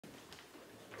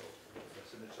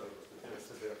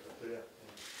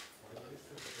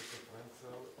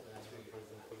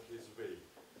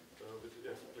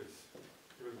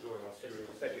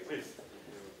Thank you, please.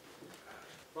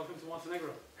 Welcome to Montenegro.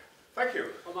 Thank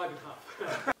you. On my behalf.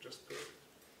 Just perfect.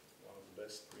 One of the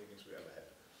best meetings we ever had.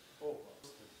 Oh, the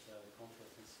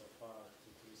conference so far to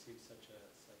receive such and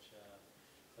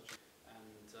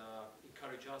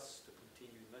encourage us to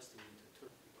continue investing into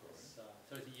tourism, because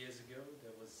 30 years ago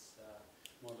there was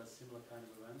more or less similar kind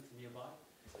of event nearby.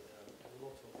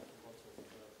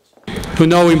 Who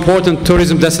know important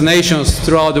tourism destinations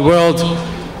throughout the world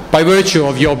by virtue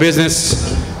of your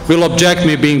business will object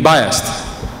me being biased.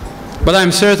 But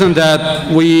I'm certain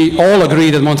that we all agree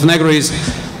that Montenegro is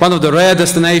one of the rare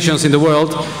destinations in the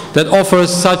world that offers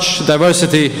such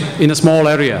diversity in a small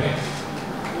area.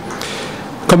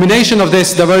 Combination of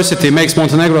this diversity makes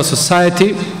Montenegro a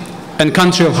society and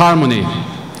country of harmony,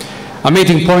 a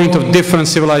meeting point of different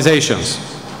civilizations,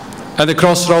 at the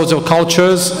crossroads of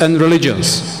cultures and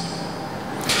religions.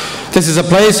 This is a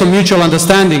place of mutual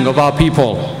understanding of our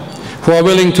people, who are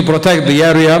willing to protect the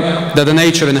area that the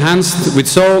nature enhanced with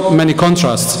so many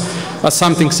contrasts as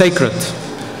something sacred,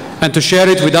 and to share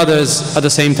it with others at the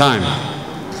same time.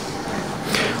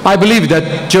 I believe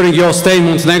that during your stay in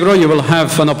Montenegro you will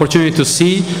have an opportunity to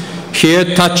see, hear,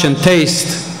 touch and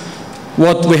taste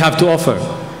what we have to offer,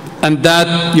 and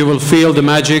that you will feel the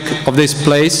magic of this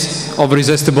place of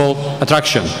irresistible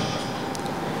attraction.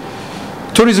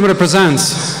 Tourism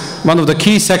represents one of the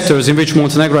key sectors in which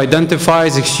Montenegro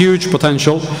identifies its huge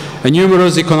potential and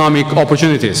numerous economic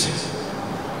opportunities.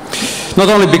 Not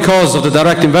only because of the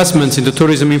direct investments into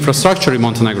tourism infrastructure in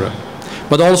Montenegro,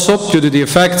 but also due to the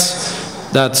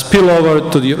effects that spill over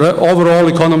to the overall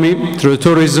economy through the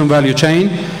tourism value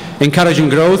chain, encouraging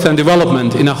growth and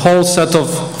development in a whole set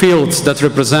of fields that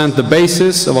represent the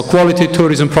basis of a quality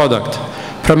tourism product,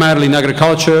 primarily in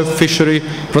agriculture, fishery,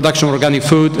 production of organic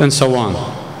food, and so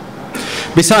on.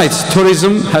 Besides,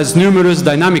 tourism has numerous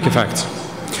dynamic effects.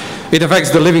 It affects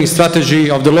the living strategy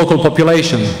of the local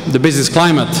population, the business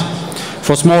climate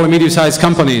for small and medium-sized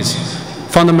companies,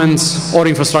 fundaments or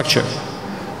infrastructure.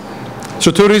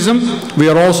 Through tourism, we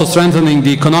are also strengthening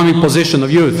the economic position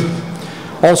of youth,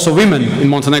 also women in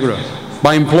Montenegro,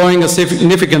 by employing a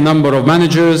significant number of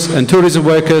managers and tourism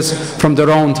workers from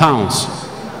their own towns.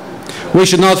 We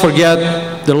should not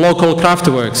forget the local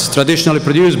craftworks traditionally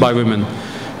produced by women,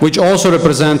 which also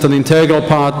represent an integral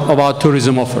part of our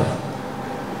tourism offer.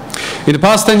 In the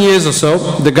past 10 years or so,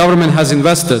 the government has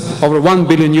invested over €1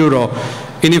 billion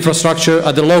in infrastructure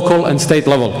at the local and state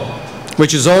level,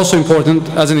 which is also important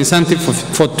as an incentive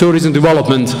for tourism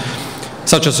development,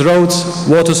 such as roads,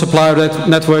 water supply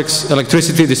networks,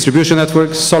 electricity distribution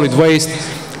networks, solid waste,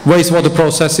 wastewater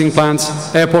processing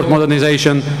plants, airport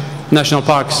modernization, national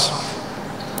parks.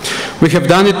 We have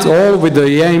done it all with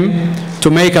the aim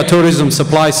to make our tourism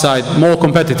supply side more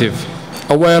competitive,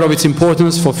 aware of its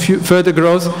importance for further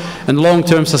growth and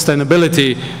long-term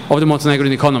sustainability of the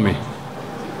Montenegrin economy.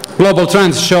 Global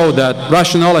trends show that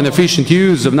rational and efficient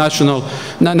use of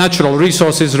natural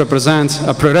resources represents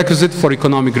a prerequisite for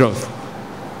economic growth.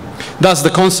 Thus,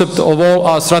 the concept of all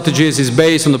our strategies is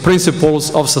based on the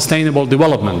principles of sustainable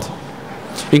development,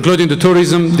 including the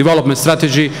tourism development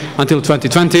strategy until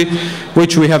 2020,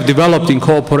 which we have developed in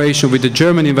cooperation with the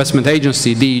German investment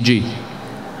agency, DEG.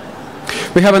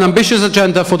 We have an ambitious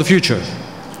agenda for the future,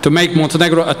 to make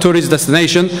Montenegro a tourist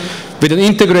destination with an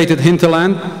integrated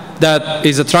hinterland that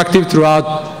is attractive throughout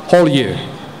the whole year.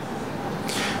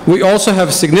 We also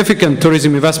have significant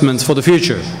tourism investments for the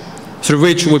future, through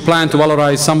which we plan to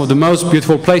valorize some of the most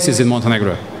beautiful places in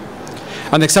Montenegro.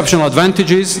 An exceptional advantage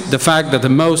is the fact that the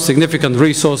most significant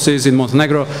resources in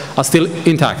Montenegro are still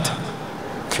intact.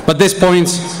 But this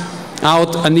points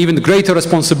out an even greater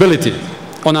responsibility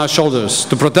on our shoulders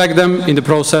to protect them in the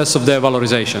process of their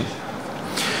valorization.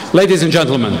 Ladies and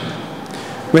gentlemen,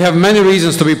 we have many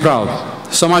reasons to be proud,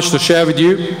 so much to share with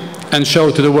you and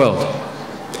show to the world.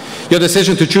 Your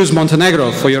decision to choose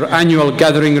Montenegro for your annual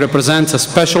gathering represents a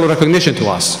special recognition to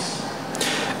us,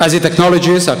 as it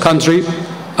acknowledges our country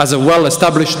as a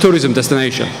well-established tourism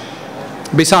destination.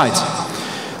 Besides,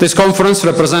 this conference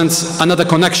represents another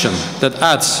connection that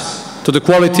adds to the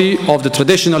quality of the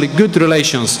traditionally good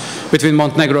relations between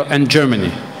Montenegro and Germany,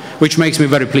 which makes me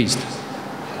very pleased.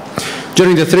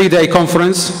 During the three-day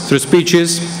conference, through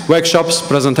speeches, workshops,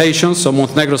 presentations on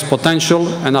Montenegro's potential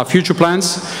and our future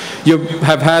plans, you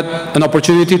have had an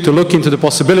opportunity to look into the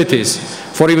possibilities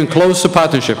for even closer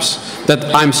partnerships that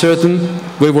I'm certain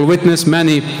we will witness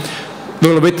many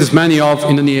of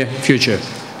in the near future.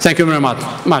 Thank you very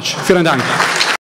much. Vielen Dank.